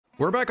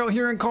We're back out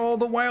here in Call of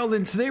the Wild,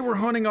 and today we're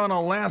hunting on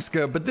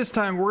Alaska, but this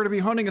time we're going to be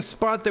hunting a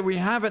spot that we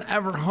haven't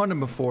ever hunted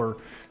before.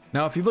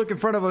 Now, if you look in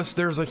front of us,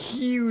 there's a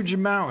huge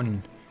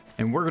mountain,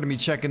 and we're going to be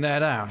checking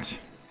that out.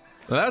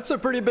 That's a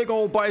pretty big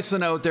old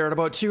bison out there at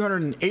about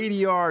 280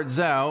 yards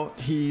out.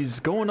 He's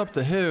going up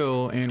the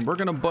hill, and we're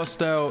going to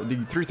bust out the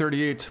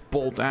 338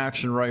 bolt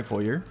action rifle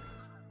here.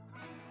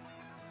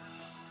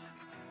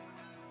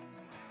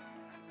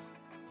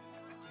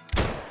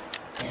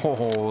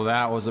 Oh,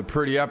 that was a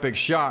pretty epic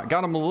shot.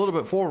 Got him a little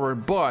bit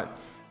forward, but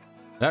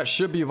that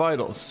should be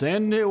vitals.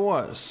 And it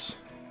was.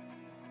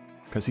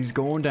 Because he's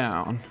going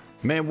down.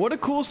 Man, what a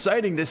cool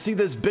sighting to see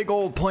this big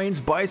old plains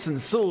bison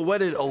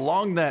silhouetted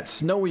along that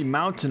snowy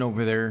mountain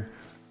over there.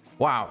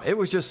 Wow, it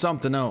was just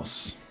something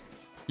else.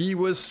 He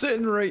was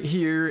sitting right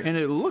here, and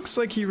it looks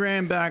like he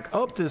ran back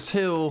up this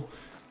hill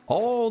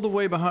all the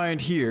way behind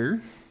here.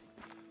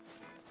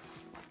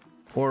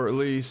 Or at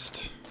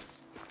least...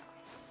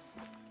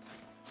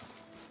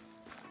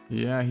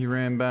 yeah, he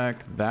ran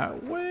back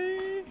that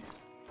way.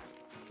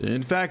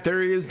 In fact,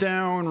 there he is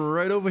down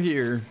right over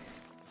here.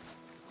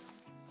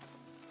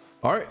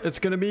 All right, it's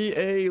going to be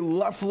a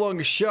left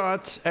lung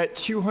shot at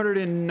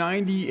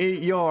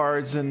 298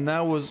 yards, and that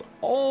was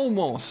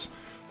almost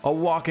a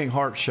walking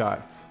heart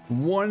shot.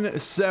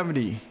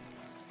 170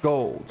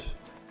 gold.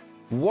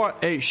 What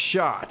a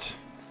shot.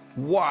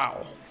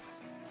 Wow.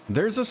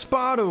 There's a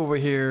spot over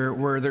here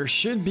where there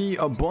should be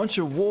a bunch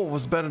of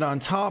wolves bedded on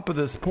top of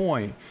this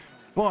point.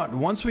 But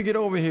once we get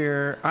over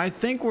here, I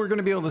think we're going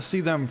to be able to see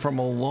them from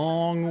a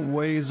long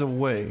ways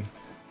away.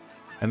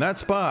 And that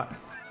spot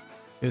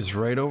is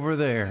right over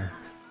there.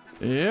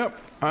 Yep,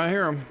 I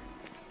hear them.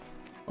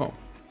 Oh,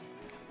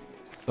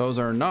 those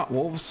are not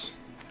wolves.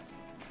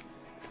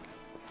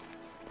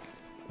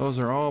 Those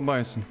are all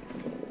bison.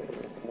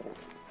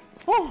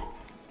 Oh,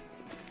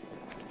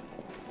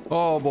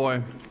 oh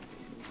boy.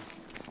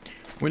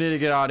 We need to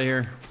get out of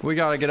here. We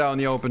got to get out in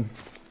the open.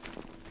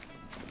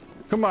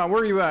 Come on,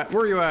 where are you at?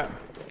 Where are you at?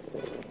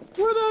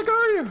 Where the heck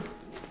are you?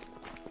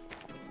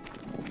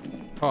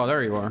 Oh,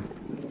 there you are.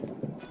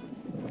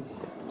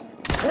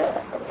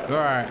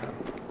 Alright.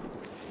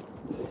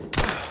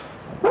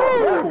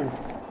 Woo!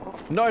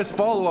 Nice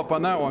follow-up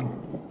on that one.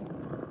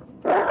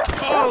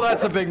 Oh,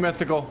 that's a big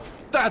mythical.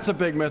 That's a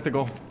big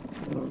mythical.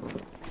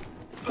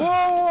 Whoa,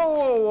 whoa,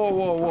 whoa, whoa,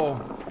 whoa,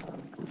 whoa.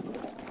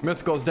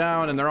 Mythical's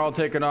down, and they're all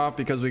taken off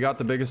because we got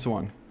the biggest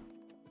one.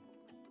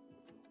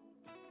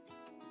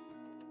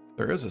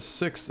 There is a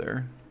 6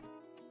 there.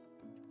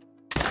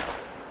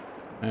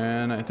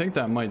 And I think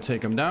that might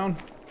take him down.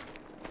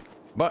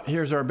 But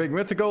here's our big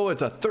mythical.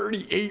 It's a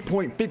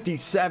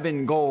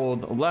 38.57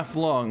 gold left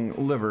lung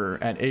liver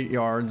at 8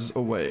 yards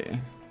away.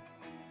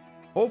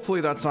 Hopefully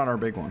that's not our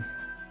big one.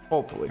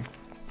 Hopefully.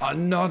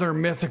 Another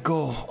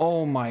mythical.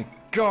 Oh my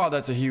god,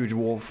 that's a huge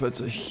wolf. That's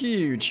a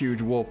huge,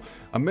 huge wolf.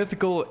 A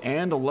mythical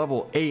and a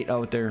level 8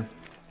 out there.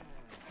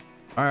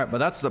 Alright, but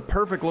that's the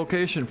perfect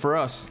location for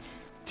us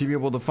to be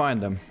able to find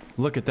them.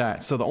 Look at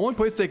that. So the only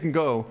place they can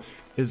go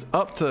is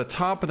up to the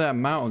top of that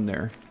mountain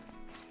there.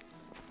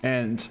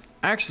 And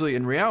actually,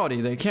 in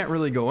reality, they can't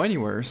really go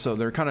anywhere, so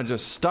they're kind of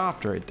just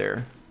stopped right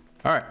there.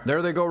 All right,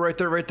 there they go, right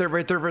there, right there,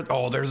 right there, right there.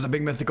 Oh, there's the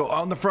big mythical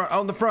out in the front,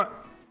 out in the front.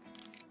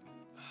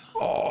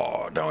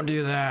 Oh, don't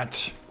do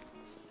that.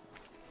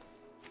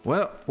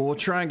 Well, we'll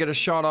try and get a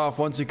shot off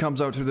once he comes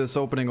out through this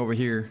opening over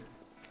here.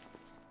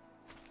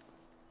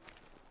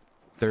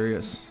 There he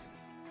is.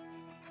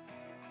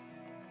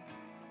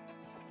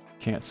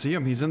 Can't see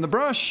him, he's in the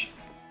brush.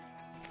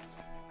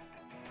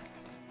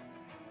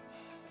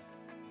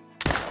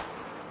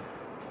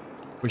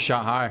 We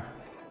shot high.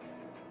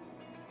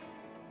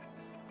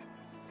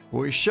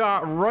 We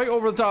shot right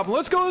over the top.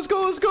 Let's go, let's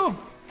go, let's go.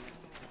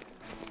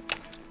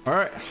 All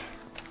right.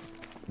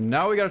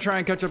 Now we got to try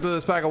and catch up to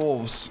this pack of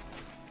wolves.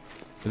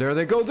 There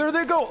they go, there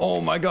they go. Oh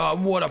my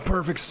god, what a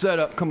perfect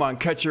setup. Come on,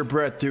 catch your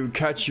breath, dude.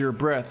 Catch your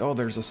breath. Oh,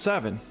 there's a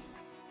 7.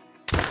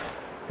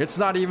 It's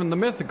not even the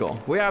mythical.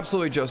 We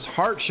absolutely just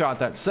heart shot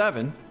that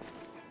 7.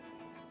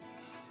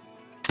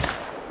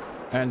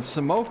 And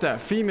smoke that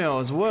female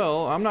as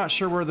well. I'm not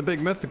sure where the big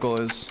mythical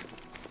is.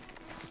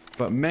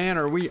 But man,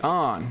 are we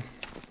on.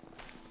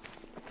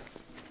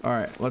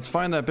 Alright, let's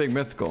find that big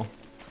mythical.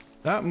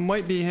 That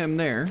might be him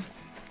there.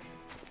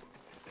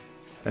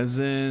 As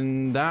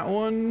in that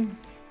one.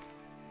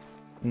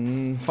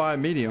 5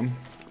 medium.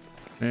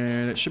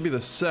 And it should be the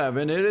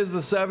 7. It is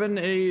the 7.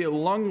 A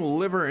lung,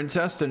 liver,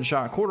 intestine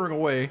shot quartering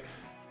away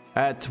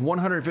at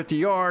 150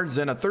 yards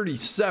and a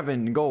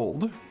 37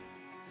 gold.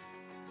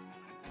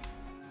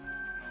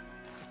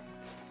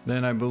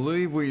 Then I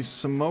believe we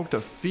smoked a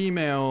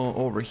female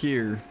over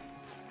here.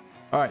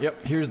 All right,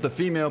 yep, here's the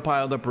female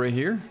piled up right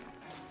here.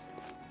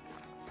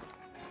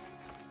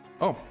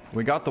 Oh,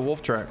 we got the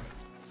wolf track.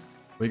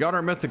 We got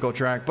our mythical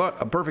track, but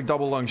a perfect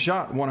double lung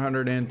shot,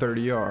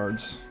 130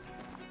 yards.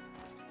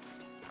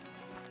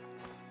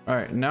 All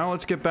right, now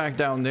let's get back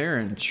down there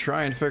and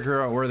try and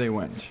figure out where they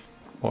went.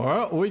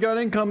 Well, we got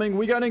incoming,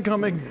 we got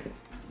incoming.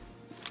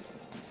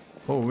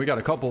 Oh, we got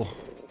a couple.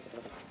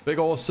 Big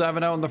old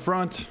 7 out in the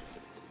front.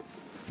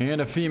 And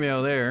a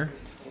female there.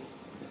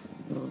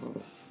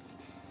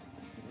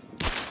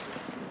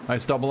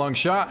 Nice double lung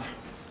shot.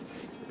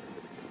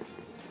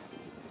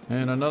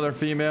 And another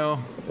female.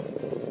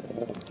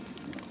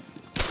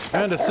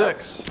 And a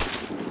 6.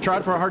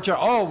 Tried for a heart shot.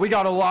 Oh, we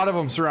got a lot of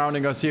them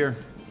surrounding us here.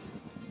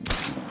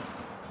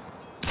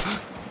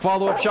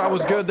 Follow-up shot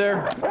was good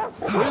there.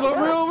 Real.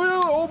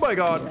 Oh my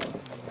god.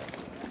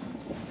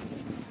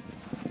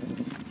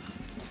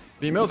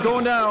 Female's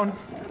going down.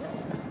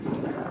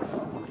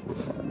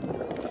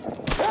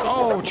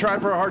 Oh,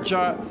 tried for a heart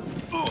shot.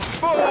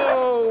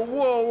 Oh,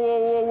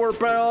 whoa, we're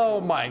back. Oh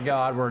my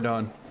god, we're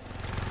done.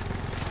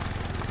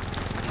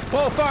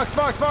 Whoa, Fox.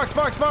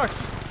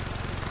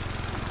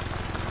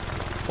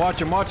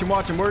 Watch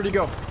him. Where'd he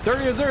go? There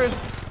he is.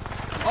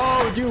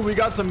 Oh, dude, we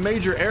got some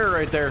major error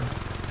right there.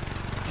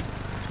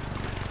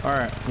 All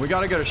right, we got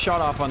to get a shot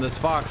off on this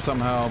Fox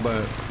somehow,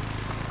 but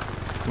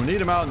we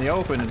need him out in the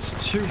open. It's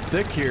too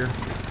thick here.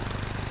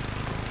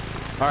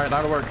 All right,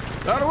 that'll work.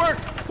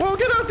 Whoa,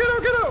 get out.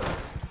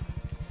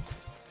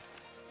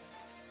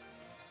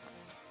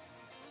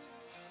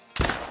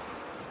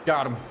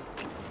 Got him.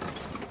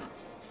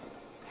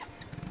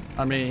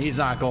 I mean, he's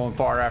not going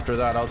far after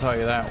that, I'll tell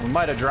you that. We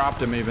might have dropped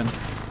him even.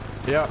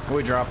 Yep,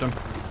 we dropped him.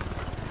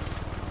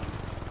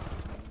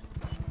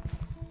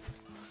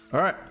 All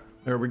right,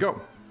 there we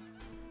go.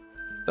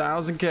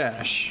 1,000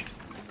 cash.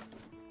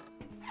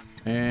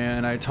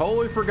 And I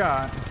totally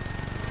forgot.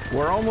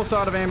 We're almost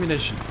out of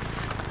ammunition.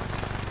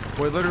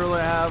 We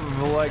literally have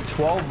like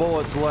 12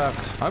 bullets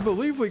left. I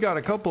believe we got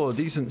a couple of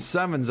decent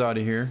 7s out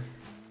of here.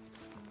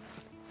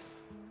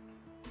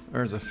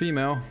 There's a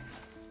female.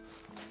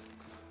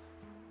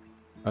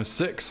 A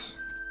 6.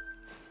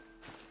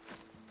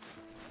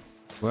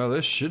 Well,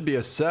 this should be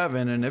a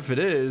 7, and if it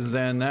is,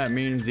 then that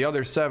means the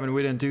other 7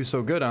 we didn't do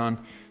so good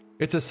on.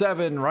 It's a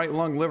 7 right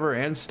lung, liver,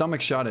 and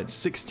stomach shot at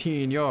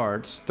 16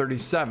 yards,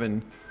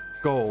 37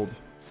 gold.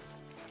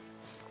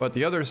 But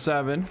the other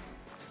 7,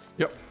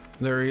 yep,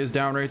 there he is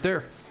down right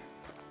there.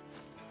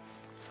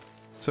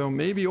 So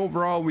maybe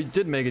overall we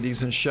did make a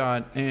decent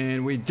shot,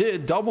 and we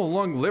did double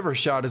lung liver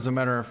shot as a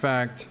matter of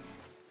fact.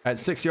 At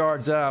 6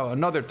 yards out,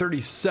 another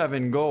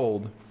 37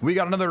 gold. We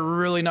got another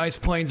really nice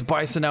Plains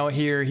Bison out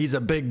here. He's a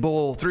big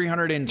bull,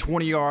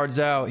 320 yards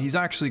out. He's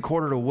actually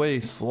quartered away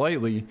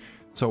slightly.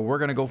 So we're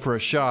gonna go for a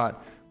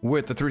shot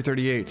with the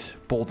 338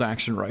 bolt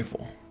action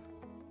rifle.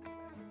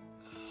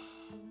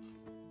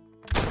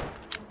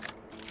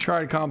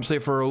 Try to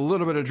compensate for a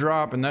little bit of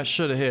drop, and that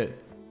should have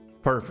hit.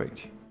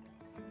 Perfect.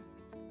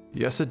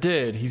 Yes, it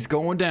did. He's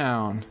going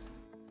down.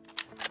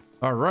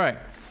 All right.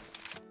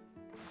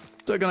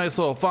 Took a nice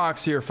little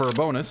Fox here for a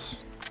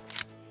bonus.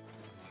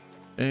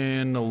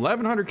 And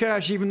 1,100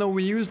 cash, even though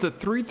we used the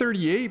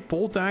 338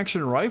 bolt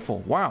action rifle.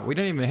 Wow, we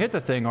didn't even hit the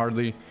thing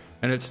hardly,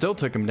 and it still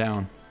took him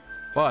down.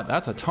 But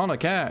that's a ton of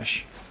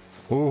cash.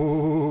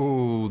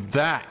 Ooh,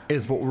 that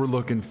is what we're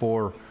looking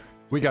for.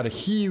 We got a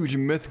huge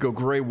mythical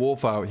gray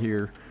wolf out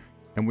here,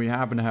 and we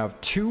happen to have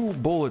 2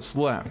 bullets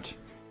left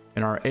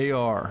in our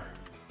AR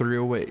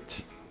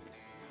 308.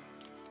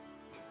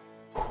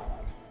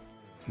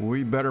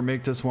 We better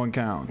make this one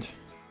count.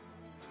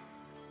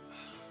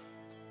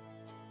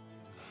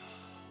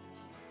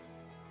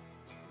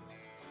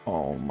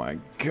 Oh my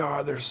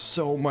god, there's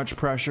so much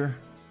pressure.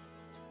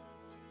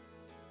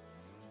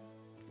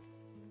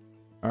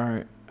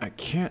 Alright, I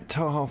can't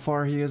tell how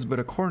far he is, but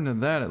according to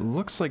that, it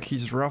looks like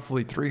he's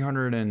roughly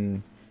 300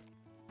 and...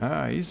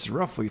 he's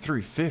roughly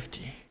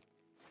 350.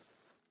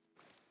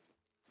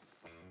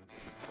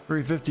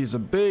 350 is a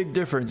big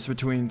difference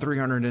between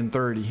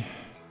 330.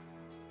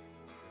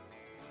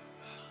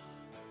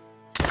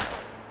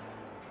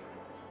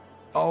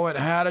 Oh, it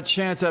had a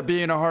chance at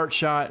being a heart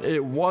shot.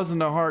 It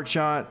wasn't a heart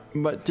shot,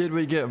 but did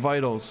we get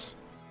vitals?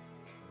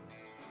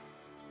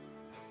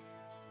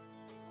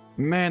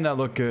 Man, that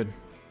looked good.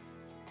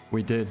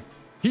 We did.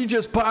 He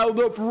just piled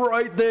up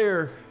right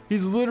there.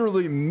 He's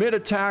literally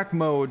mid-attack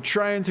mode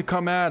trying to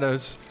come at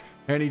us,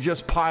 and he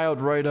just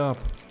piled right up.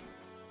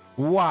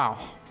 Wow.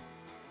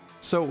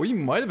 So we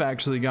might have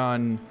actually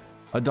gotten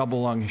a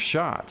double lung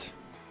shot.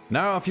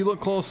 Now, if you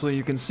look closely,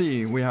 you can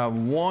see we have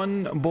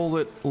 1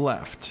 bullet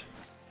left.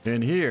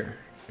 And here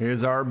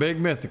is our big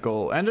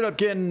mythical. Ended up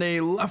getting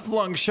a left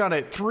lung shot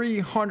at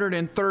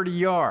 330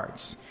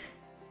 yards.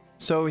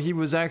 So he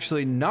was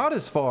actually not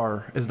as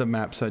far as the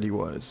map said he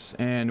was.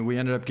 And we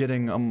ended up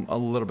getting a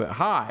little bit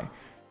high.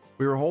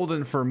 We were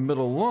holding for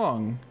middle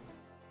lung,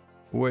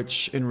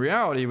 which in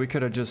reality we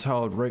could have just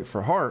held right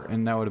for heart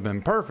and that would have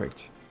been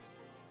perfect.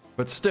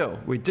 But still,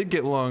 we did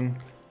get lung,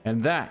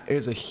 and that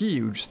is a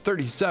huge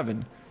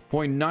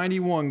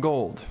 37.91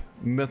 gold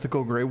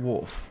mythical gray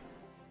wolf.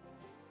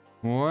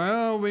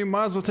 Well, we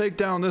might as well take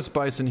down this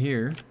bison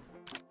here.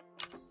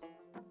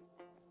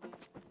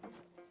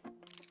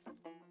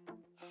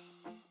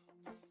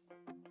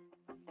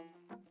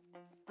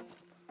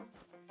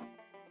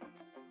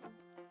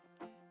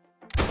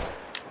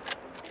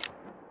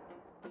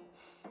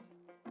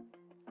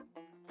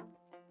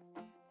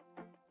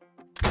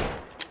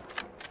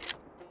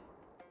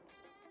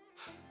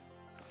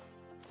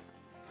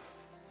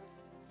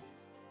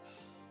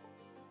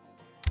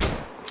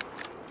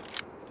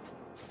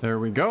 There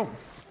we go.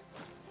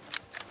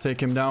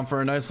 Take him down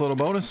for a nice little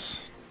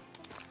bonus.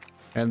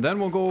 And then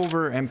we'll go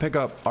over and pick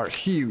up our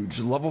huge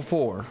level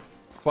 4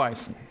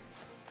 bison.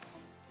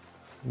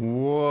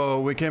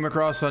 Whoa, we came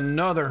across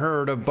another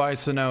herd of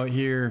bison out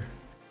here.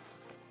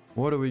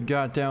 What do we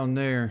got down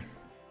there?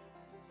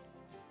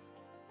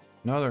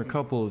 Another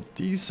couple of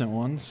decent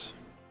ones.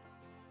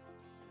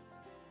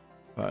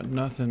 But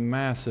nothing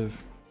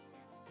massive.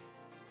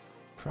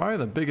 Probably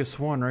the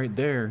biggest one right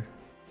there.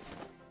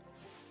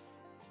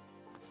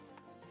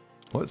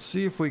 Let's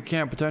see if we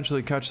can't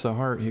potentially catch the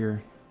heart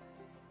here.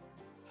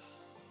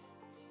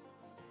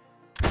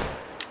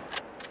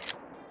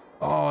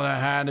 Oh,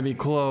 that had to be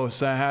close.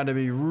 That had to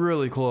be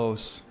really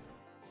close.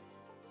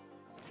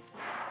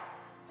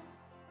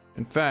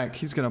 In fact,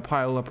 he's gonna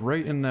pile up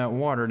right in that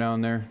water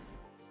down there.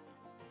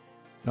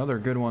 Another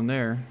good one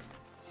there.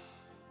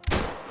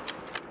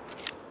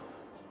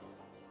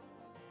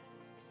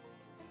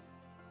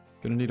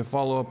 Gonna need a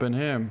follow-up in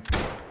him.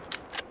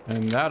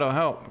 And that'll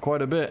help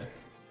quite a bit.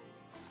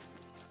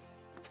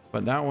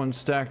 But that one's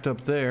stacked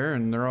up there,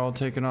 and they're all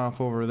taken off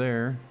over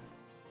there.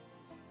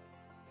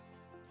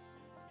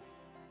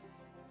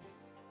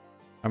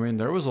 I mean,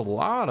 there was a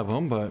lot of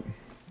them, but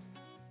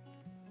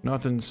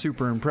nothing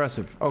super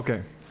impressive.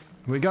 Okay,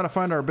 we gotta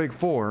find our big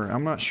 4.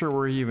 I'm not sure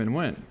where he even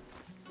went.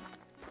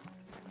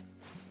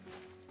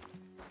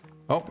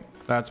 Oh,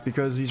 that's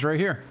because he's right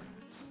here.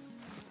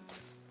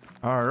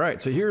 All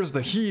right, so here's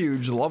the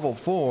huge level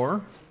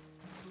 4.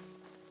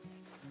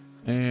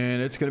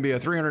 And it's gonna be a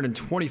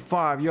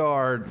 325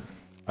 yard.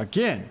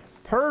 Again,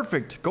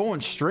 perfect, going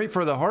straight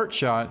for the heart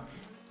shot,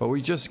 but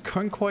we just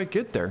couldn't quite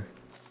get there.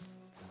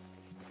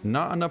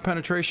 Not enough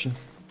penetration.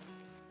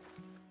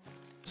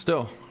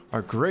 Still,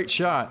 a great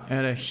shot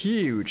and a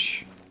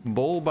huge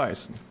bull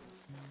bison.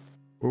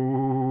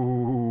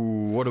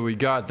 Ooh, what do we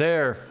got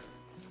there?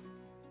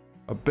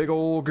 A big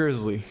old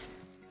grizzly.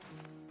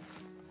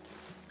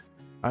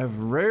 I've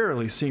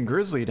rarely seen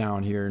grizzly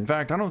down here. In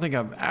fact, I don't think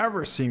I've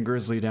ever seen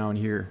grizzly down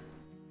here.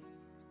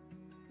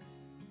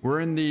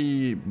 We're in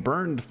the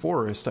burned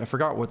forest. I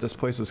forgot what this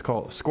place is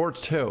called.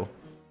 Scorched Hill.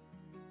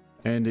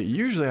 And it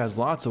usually has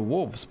lots of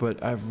wolves,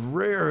 but I've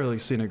rarely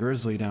seen a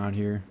grizzly down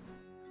here.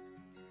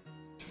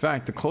 In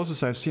fact, the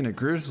closest I've seen a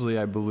grizzly,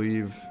 I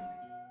believe,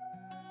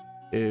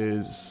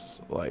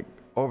 is like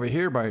over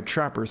here by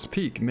Trapper's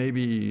Peak,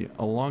 maybe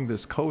along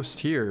this coast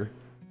here.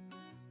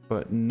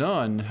 But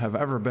none have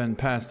ever been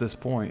past this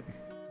point.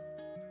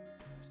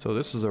 So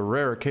this is a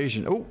rare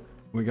occasion. Oh,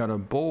 we got a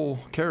bull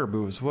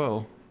caribou as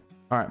well.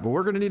 All right, but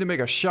we're gonna need to make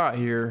a shot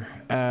here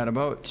at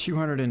about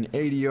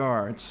 280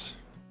 yards.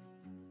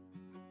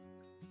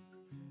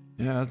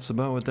 Yeah, that's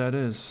about what that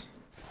is.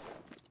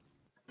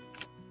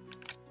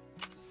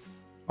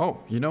 Oh,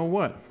 you know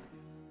what?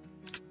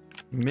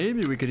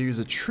 Maybe we could use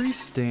a tree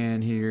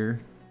stand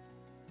here.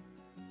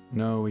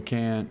 No, we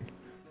can't.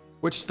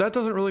 Which, that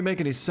doesn't really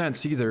make any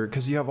sense either,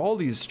 because you have all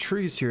these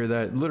trees here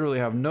that literally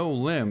have no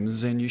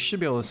limbs, and you should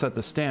be able to set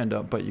the stand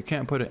up, but you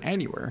can't put it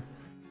anywhere.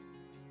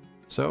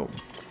 So,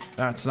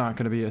 that's not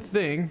going to be a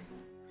thing.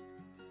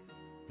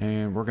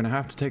 And we're going to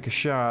have to take a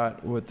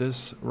shot with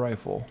this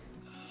rifle.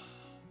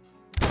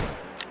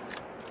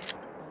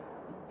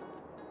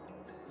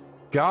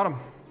 Got him.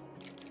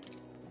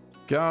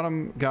 Got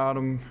him, got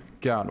him,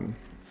 got him.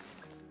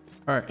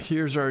 All right,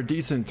 here's our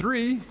decent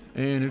 3,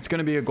 and it's going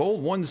to be a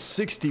gold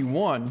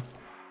 161.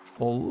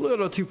 A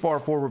little too far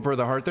forward for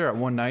the heart there at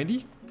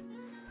 190.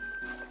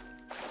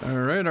 All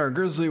right, our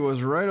grizzly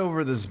was right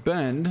over this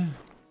bend.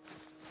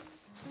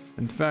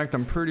 In fact,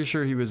 I'm pretty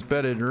sure he was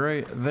bedded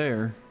right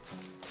there.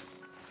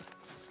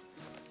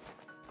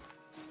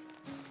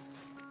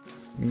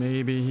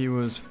 Maybe he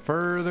was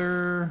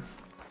further.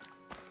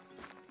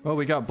 Oh,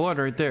 we got blood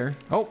right there.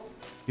 Oh,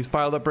 he's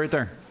piled up right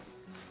there.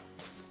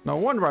 No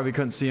wonder why we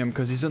couldn't see him,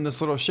 because he's in this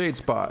little shade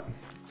spot.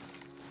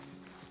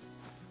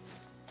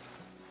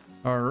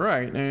 All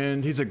right,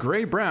 and he's a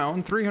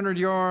gray-brown,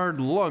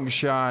 300-yard lung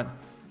shot.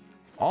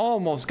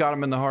 Almost got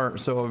him in the heart,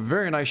 so a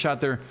very nice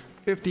shot there.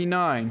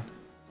 59.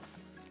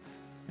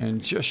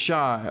 And just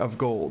shy of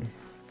gold.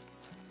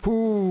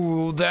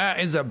 Ooh, that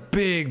is a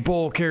big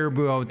bull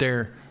caribou out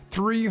there.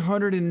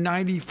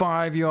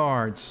 395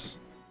 yards.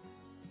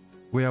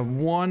 We have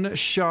one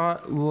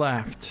shot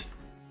left.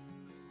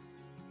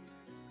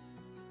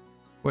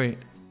 Wait.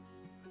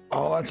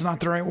 Oh, that's not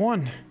the right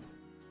one.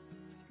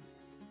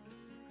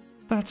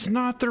 That's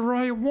not the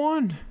right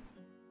one.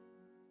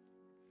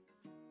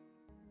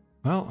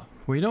 Well,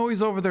 we know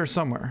he's over there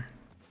somewhere.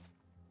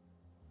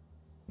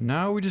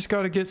 Now we just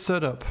got to get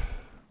set up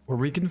where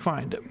we can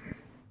find him.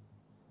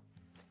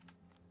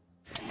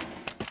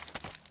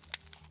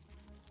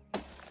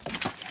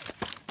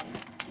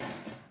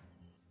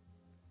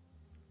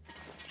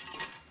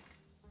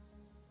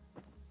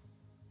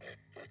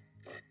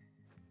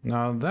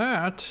 Now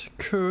that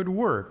could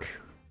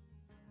work.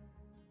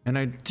 And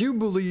I do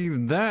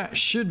believe that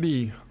should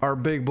be our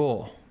big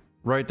bull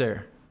right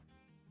there.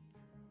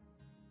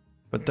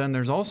 But then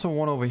there's also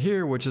one over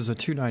here, which is a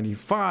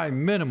 295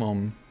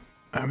 minimum.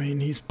 I mean,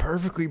 he's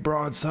perfectly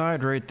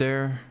broadside right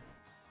there.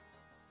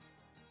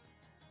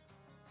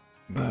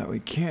 But we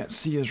can't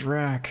see his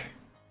rack.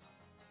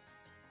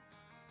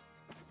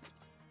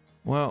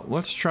 Well,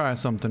 let's try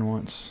something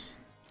once.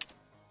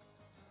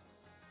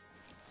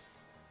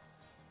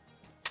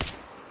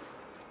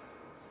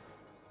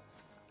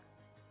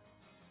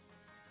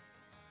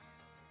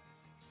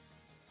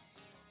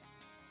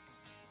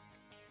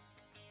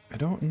 I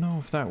don't know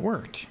if that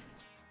worked.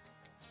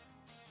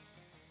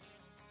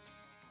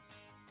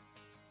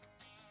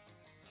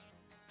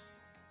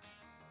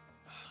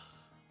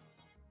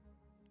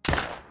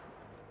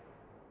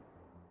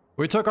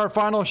 We took our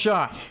final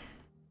shot.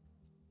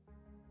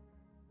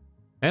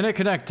 And it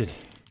connected.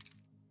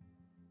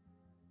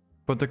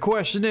 But the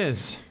question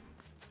is,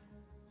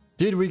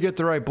 did we get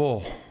the right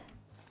bull?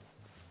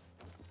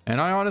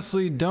 And I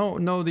honestly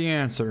don't know the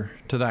answer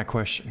to that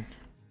question.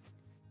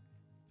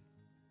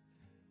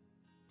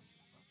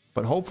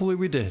 But hopefully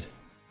we did.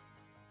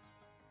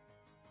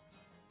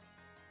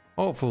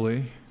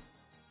 Hopefully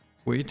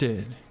we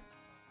did.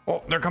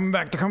 Oh, they're coming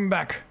back, they're coming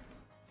back.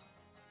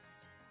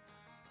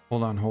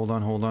 Hold on, hold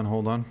on, hold on,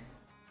 hold on.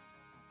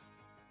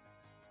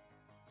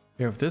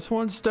 If this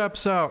one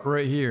steps out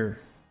right here,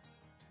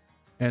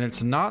 and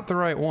it's not the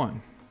right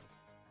one.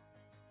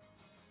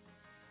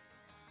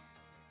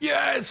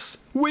 Yes!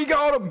 We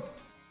got him!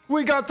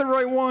 We got the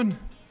right one!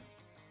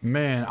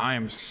 Man, I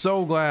am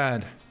so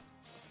glad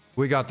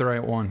we got the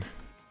right one.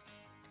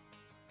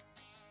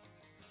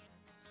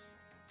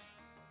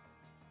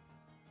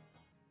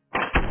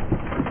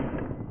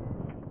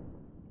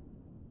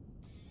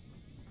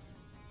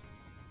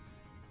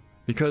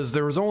 Because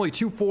there was only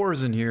 2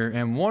 4s in here,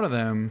 and one of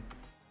them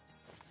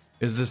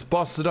is this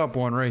busted up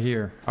one right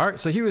here. Alright,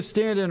 so he was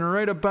standing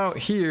right about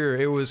here.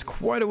 It was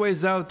quite a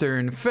ways out there.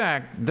 In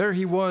fact, there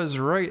he was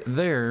right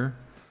there.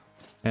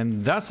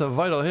 And that's a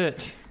vital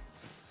hit.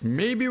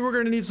 Maybe we're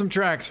gonna need some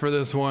tracks for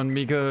this one,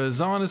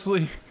 because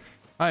honestly,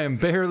 I am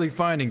barely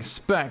finding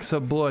specks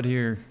of blood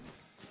here.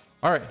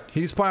 Alright,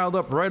 he's piled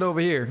up right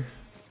over here.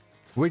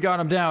 We got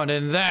him down,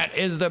 and that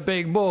is the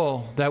big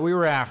bull that we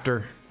were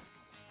after.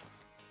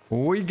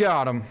 We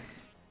got him.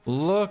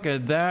 Look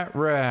at that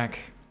rack.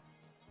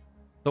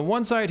 The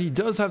one side he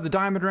does have the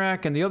diamond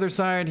rack, and the other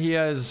side he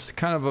has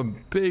kind of a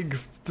big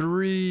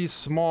 3,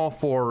 small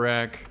 4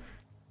 rack.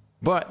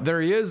 But there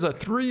he is, a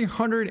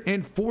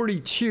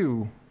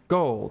 342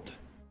 gold.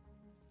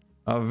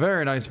 A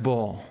very nice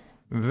bull.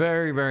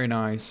 Very, very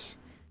nice.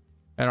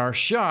 And our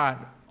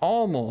shot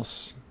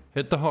almost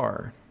hit the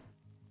heart.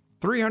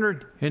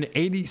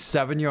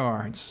 387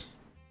 yards.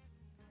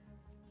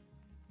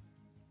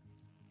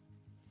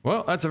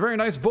 Well, that's a very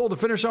nice bull to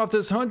finish off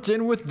this hunt,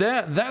 and with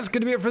that, that's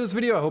going to be it for this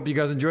video. I hope you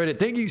guys enjoyed it.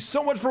 Thank you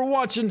so much for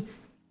watching,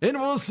 and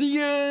we'll see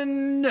you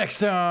next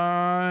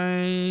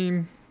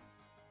time.